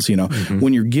examples.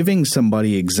 When you're giving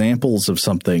somebody examples of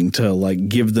something to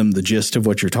give them the gist of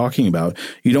what you're talking about,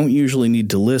 you don't usually need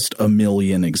to list 1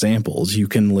 million examples. You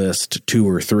can list 2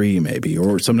 or 3 maybe,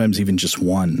 or sometimes even just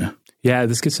 1. Yeah,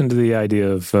 this gets into the idea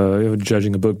of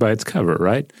judging a book by its cover,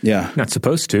 right? Yeah. Not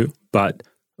supposed to, but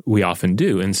we often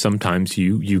do, and sometimes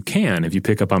you can if you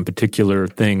pick up on particular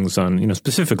things on,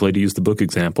 specifically to use the book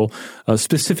example,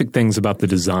 specific things about the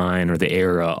design or the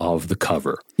era of the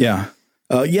cover. Yeah.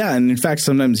 And in fact,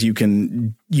 sometimes you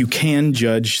can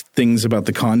judge things about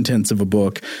the contents of a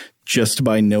book just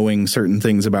by knowing certain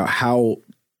things about how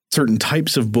certain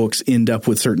types of books end up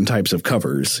with certain types of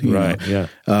covers. You know?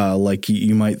 Yeah. Like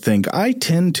you might think, I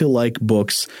tend to like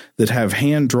books that have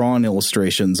hand-drawn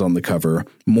illustrations on the cover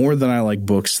more than I like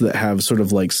books that have sort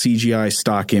of like CGI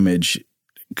stock image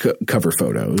cover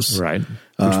photos. Right.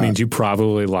 Which means you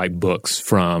probably like books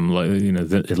from,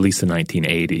 at least the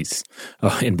 1980s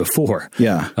and before.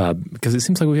 Yeah. Because it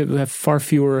seems like we have far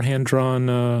fewer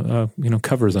hand-drawn,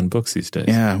 covers on books these days.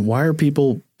 Yeah. Why are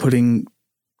people putting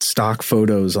stock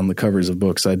photos on the covers of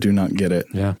books? I do not get it.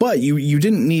 Yeah. But you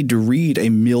didn't need to read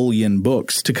 1 million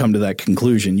books to come to that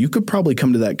conclusion. You could probably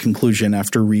come to that conclusion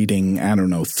after reading,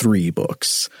 3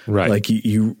 books. Right. Like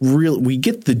we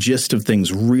get the gist of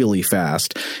things really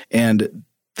fast, and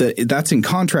that's in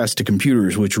contrast to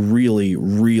computers, which really,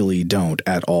 really don't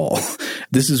at all.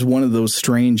 This is one of those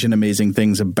strange and amazing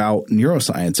things about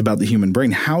neuroscience, about the human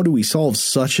brain. How do we solve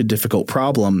such a difficult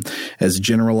problem as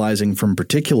generalizing from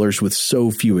particulars with so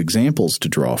few examples to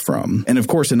draw from? And of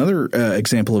course, another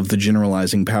example of the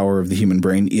generalizing power of the human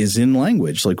brain is in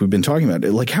language, like we've been talking about.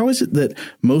 Like, how is it that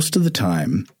most of the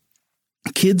time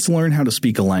kids learn how to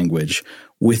speak a language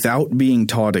without being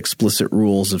taught explicit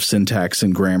rules of syntax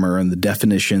and grammar and the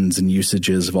definitions and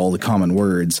usages of all the common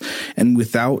words, and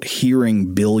without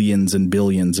hearing billions and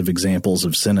billions of examples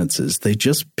of sentences? They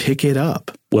just pick it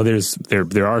up. Well,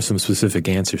 there are some specific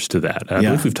answers to that. I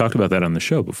believe we've talked about that on the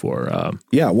show before. I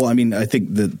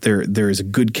think that there is a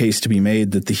good case to be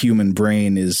made that the human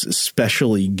brain is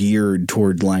especially geared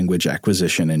toward language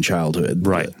acquisition in childhood.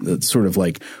 Right. That's sort of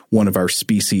like one of our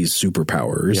species'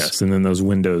 superpowers. Yes, and then those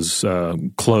windows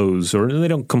close, or they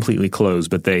don't completely close,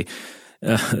 but the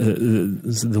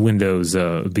windows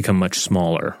become much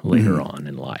smaller later on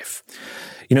in life.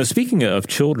 Speaking of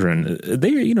children,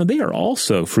 they are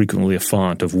also frequently a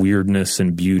font of weirdness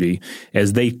and beauty,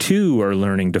 as they too are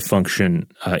learning to function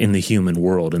in the human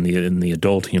world, in the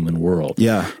adult human world.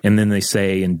 Yeah. And then they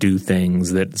say and do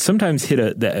things that sometimes hit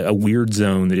a weird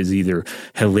zone that is either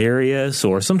hilarious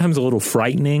or sometimes a little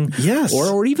frightening. Yes.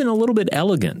 Or even a little bit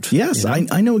elegant. Yes,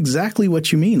 I know exactly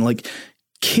what you mean. Like,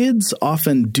 kids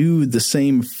often do the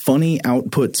same funny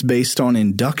outputs based on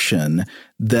induction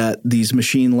that these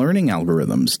machine learning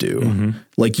algorithms do. Mm-hmm.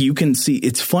 Like, you can see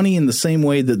it's funny in the same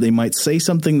way that they might say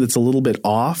something that's a little bit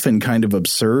off and kind of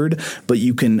absurd, but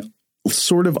you can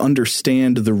sort of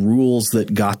understand the rules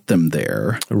that got them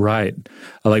there. Right.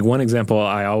 Like, one example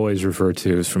I always refer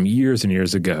to is from years and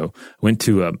years ago. I went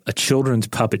to a children's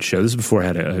puppet show. This is before I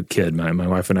had a kid. My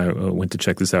wife and I went to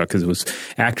check this out because it was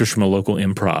actors from a local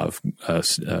improv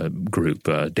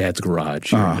group, Dad's Garage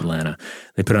here in Atlanta.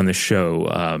 They put on this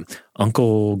show,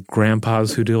 Uncle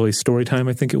Grandpa's Hoodilly Storytime,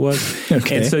 I think it was.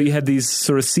 Okay. And so you had these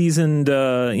sort of seasoned,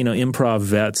 improv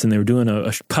vets, and they were doing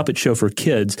a puppet show for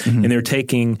kids, and they were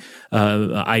taking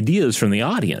ideas from the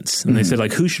audience. And they said,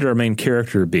 like, who should our main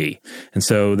character be? And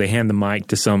so they hand the mic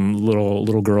to some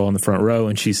little girl in the front row,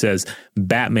 and she says,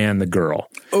 Batman the Girl.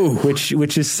 Oh,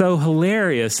 which is so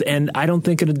hilarious. And I don't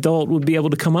think an adult would be able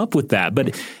to come up with that.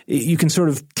 But you can sort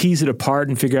of tease it apart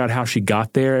and figure out how she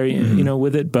got there,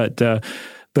 with it.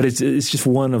 But it's just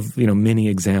one of many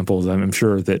examples I'm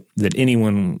sure that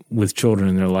anyone with children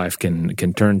in their life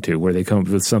can turn to, where they come up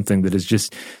with something that is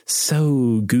just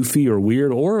so goofy or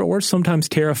weird or sometimes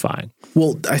terrifying.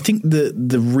 Well, I think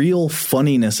the real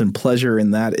funniness and pleasure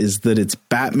in that is that it's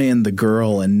Batman the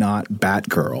Girl and not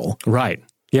Batgirl. Right.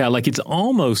 Yeah, like it's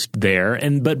almost there,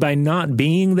 but by not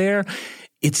being there,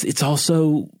 it's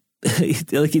also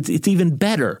like it's even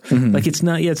better. Mm-hmm. Like it's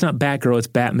not Batgirl, it's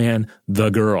Batman the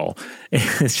Girl.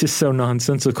 It's just so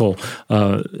nonsensical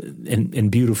and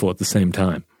beautiful at the same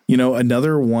time.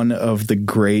 Another one of the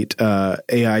great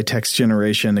AI text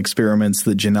generation experiments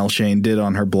that Janelle Shane did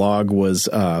on her blog was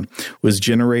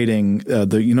generating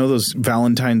those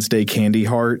Valentine's Day candy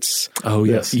hearts. Oh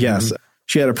yes, yes. Mm-hmm.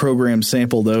 She had a program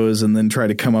sample those and then try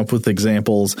to come up with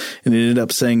examples, and it ended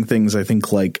up saying things I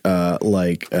think like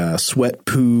sweat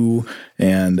poo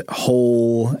and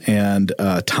hole and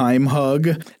time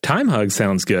hug. Time hug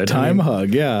sounds good. Time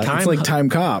hug, yeah. It's like time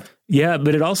cop. Yeah,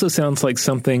 but it also sounds like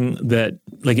something that,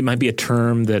 like, it might be a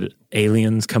term that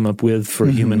aliens come up with for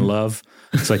human love.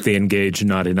 It's like they engage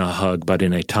not in a hug, but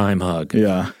in a time hug.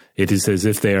 Yeah. It is as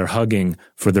if they are hugging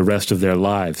for the rest of their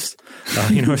lives,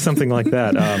 or something like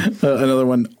that. Another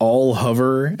one, all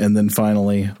hover, and then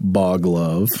finally, bog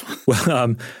love.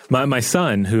 Well, my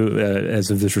son, who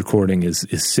as of this recording is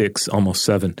 6, almost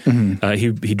 7,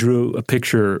 he drew a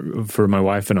picture for my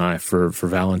wife and I for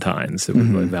Valentine's. It was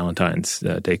a Valentine's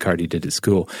Day card he did at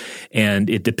school, and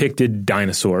it depicted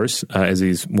dinosaurs as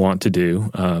he's wont to do,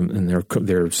 and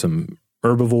there are some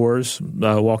herbivores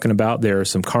walking about. There are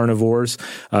some carnivores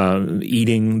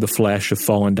eating the flesh of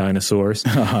fallen dinosaurs.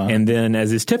 And then,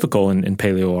 as is typical in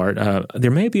paleo art,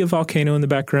 there may be a volcano in the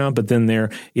background, but then there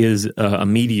is a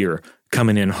meteor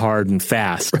coming in hard and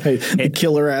fast. Right, the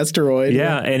killer asteroid.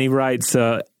 Yeah, and he writes,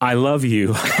 "I love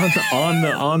you"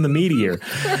 on the meteor,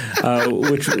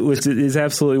 which is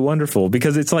absolutely wonderful,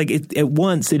 because it's like at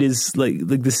once it is like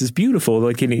this is beautiful.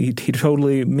 Like he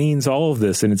totally means all of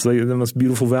this, and it's like the most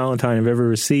beautiful Valentine I've ever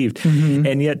received.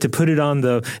 And yet to put it on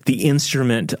the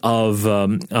instrument of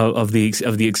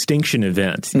the extinction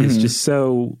event is just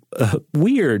so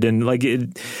weird and like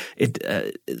it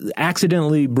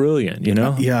accidentally brilliant. You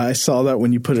know? Yeah, I saw that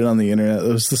when you put it on the internet.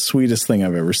 It was the sweetest thing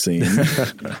I've ever seen.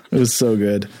 It was so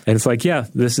good. And it's like, yeah,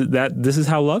 this is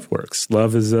how love works.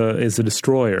 Love is a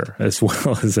destroyer as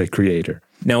well as a creator.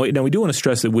 Now we do want to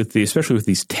stress that especially with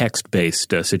these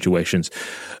text-based situations,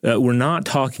 we're not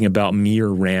talking about mere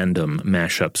random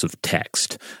mashups of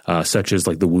text, such as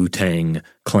like the Wu-Tang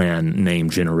Clan name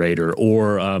generator,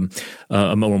 or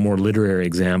a more literary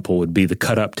example would be the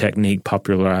cut-up technique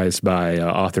popularized by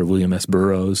author William S.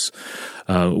 Burroughs,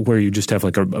 where you just have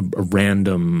like a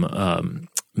random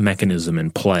mechanism in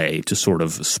play to sort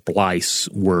of splice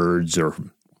words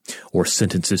or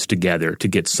sentences together to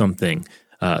get something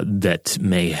that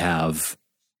may have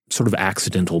sort of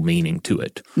accidental meaning to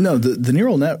it. No, the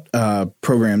neural net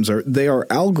programs are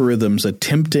algorithms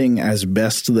attempting as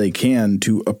best they can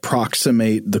to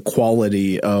approximate the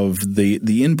quality of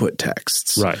the input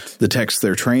texts, right? The text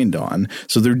they're trained on.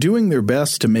 So they're doing their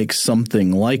best to make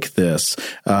something like this.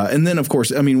 And then, of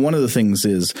course, I mean, one of the things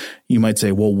is you might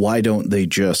say, well, why don't they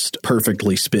just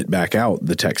perfectly spit back out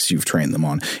the text you've trained them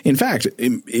on? In fact,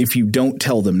 if you don't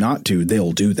tell them not to,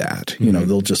 they'll do that. You know,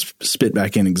 they'll just spit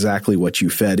back in exactly what you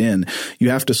fed in.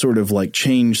 You have to sort of like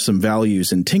change some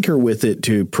values and tinker with it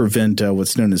to prevent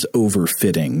what's known as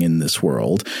overfitting in this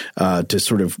world, to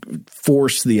sort of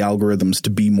force the algorithms to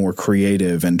be more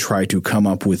creative and try to come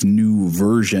up with new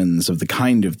versions of the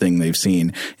kind of thing they've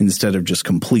seen instead of just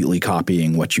completely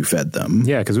copying what you fed them.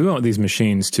 Yeah, because we want these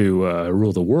machines to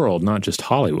rule the world, not just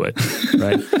Hollywood,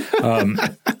 right?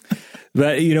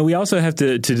 But, you know, we also have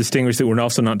to distinguish that we're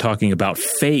also not talking about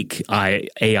fake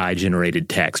AI-generated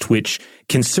text, which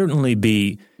can certainly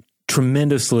be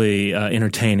tremendously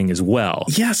entertaining as well.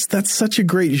 Yes, that's such a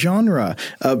great genre.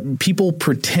 People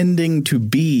pretending to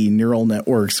be neural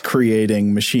networks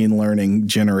creating machine learning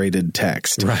generated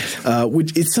text. Right.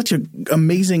 Which is such an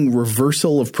amazing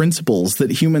reversal of principles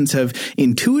that humans have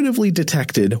intuitively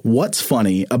detected what's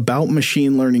funny about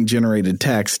machine learning generated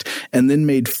text and then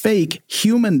made fake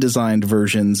human designed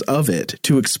versions of it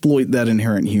to exploit that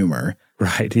inherent humor.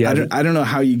 Right. Yeah. I don't know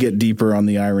how you get deeper on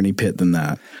the irony pit than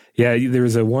that. Yeah, there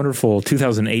was a wonderful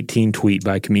 2018 tweet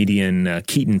by comedian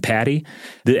Keaton Patty,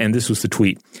 and this was the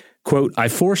tweet. Quote, "I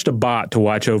forced a bot to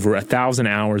watch over 1,000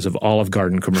 hours of Olive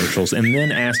Garden commercials and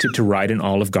then asked it to write an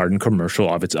Olive Garden commercial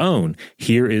of its own.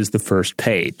 Here is the first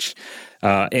page."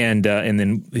 And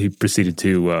then he proceeded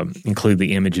to include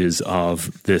the images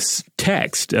of this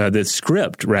text, this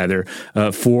script rather,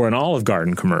 for an Olive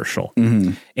Garden commercial.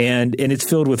 Mm-hmm. And it's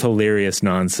filled with hilarious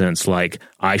nonsense like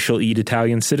 "I shall eat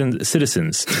Italian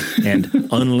citizens" and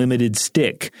 "unlimited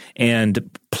stick," and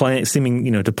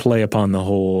seeming to play upon the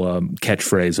whole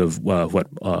catchphrase of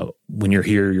when you're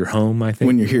here, you're home. I think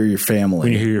when you're here, your family.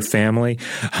 When you're here, your family.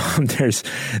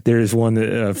 There's one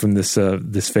that, from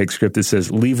this fake script that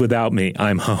says "Leave without me,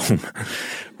 I'm home,"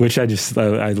 which I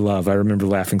love. I remember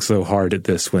laughing so hard at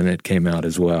this when it came out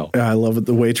as well. I love it.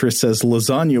 The waitress says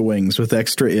lasagna wings with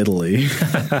extra Italy.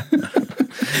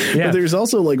 Yeah. But there's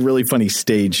also like really funny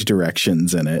stage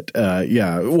directions in it.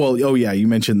 Yeah. Well, you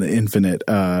mentioned the infinite,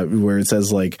 where it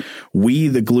says like, "We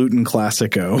the gluten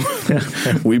classico.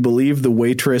 We believe the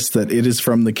waitress that it is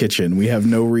from the kitchen. We have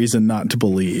no reason not to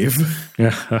believe."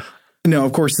 Yeah. No,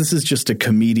 of course, this is just a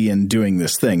comedian doing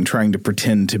this thing, trying to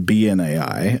pretend to be an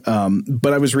AI.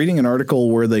 But I was reading an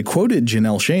article where they quoted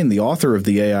Janelle Shane, the author of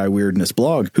the AI Weirdness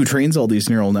blog, who trains all these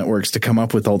neural networks to come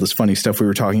up with all this funny stuff we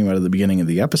were talking about at the beginning of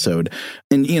the episode.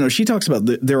 And, she talks about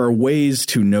there are ways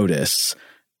to notice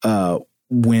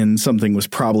when something was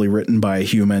probably written by a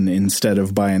human instead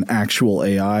of by an actual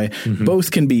AI. Mm-hmm.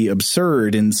 Both can be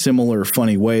absurd in similar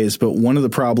funny ways, but one of the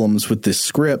problems with this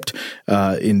script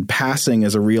in passing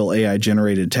as a real AI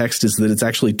generated text is that it's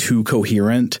actually too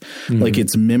coherent. Mm-hmm. Like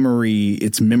its memory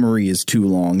is too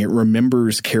long. It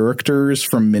remembers characters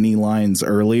from many lines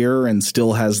earlier and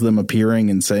still has them appearing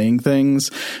and saying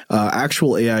things.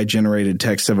 Actual AI generated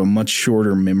texts have a much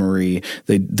shorter memory.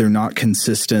 They're not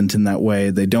consistent in that way.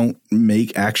 They don't make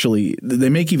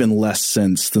even less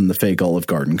sense than the fake Olive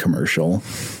Garden commercial.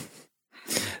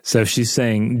 So she's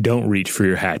saying don't reach for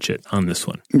your hatchet on this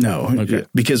one. No, okay.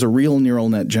 Because a real neural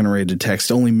net generated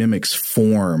text only mimics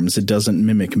forms. It doesn't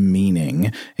mimic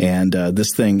meaning. And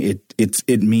this thing,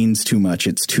 it means too much.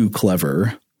 It's too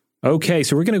clever. Okay,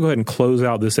 so we're going to go ahead and close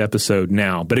out this episode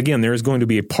now. But again, there is going to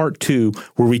be a part 2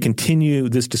 where we continue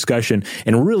this discussion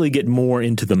and really get more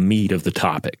into the meat of the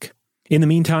topic. In the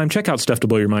meantime, check out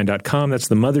StuffToBlowYourMind.com. That's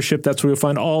the mothership. That's where you'll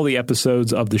find all the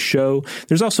episodes of the show.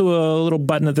 There's also a little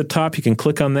button at the top. You can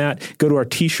click on that. Go to our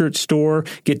T-shirt store.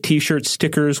 Get T-shirt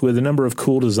stickers with a number of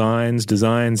cool designs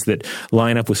that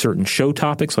line up with certain show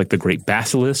topics like the Great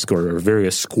Basilisk or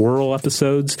various squirrel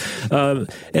episodes,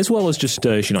 as well as just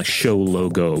show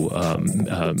logo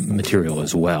material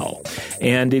as well.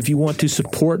 And if you want to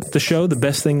support the show, the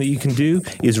best thing that you can do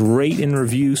is rate and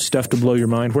review Stuff to Blow Your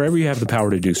Mind wherever you have the power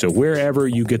to do so. Wherever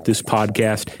you get this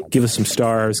podcast, give us some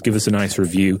stars, give us a nice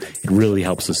review. It really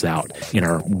helps us out in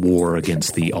our war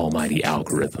against the almighty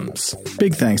algorithms.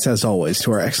 Big thanks, as always,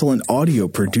 to our excellent audio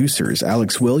producers,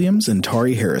 Alex Williams and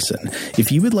Tari Harrison.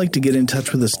 If you would like to get in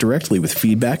touch with us directly with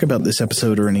feedback about this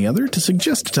episode or any other, to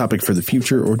suggest a topic for the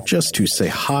future, or just to say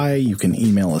hi, you can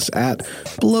email us at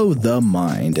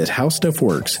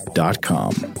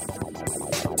blowthemind@howstuffworks.com.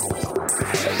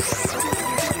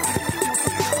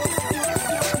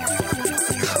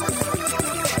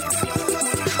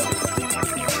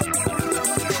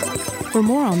 For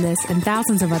more on this and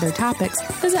thousands of other topics,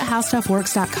 visit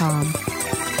howstuffworks.com.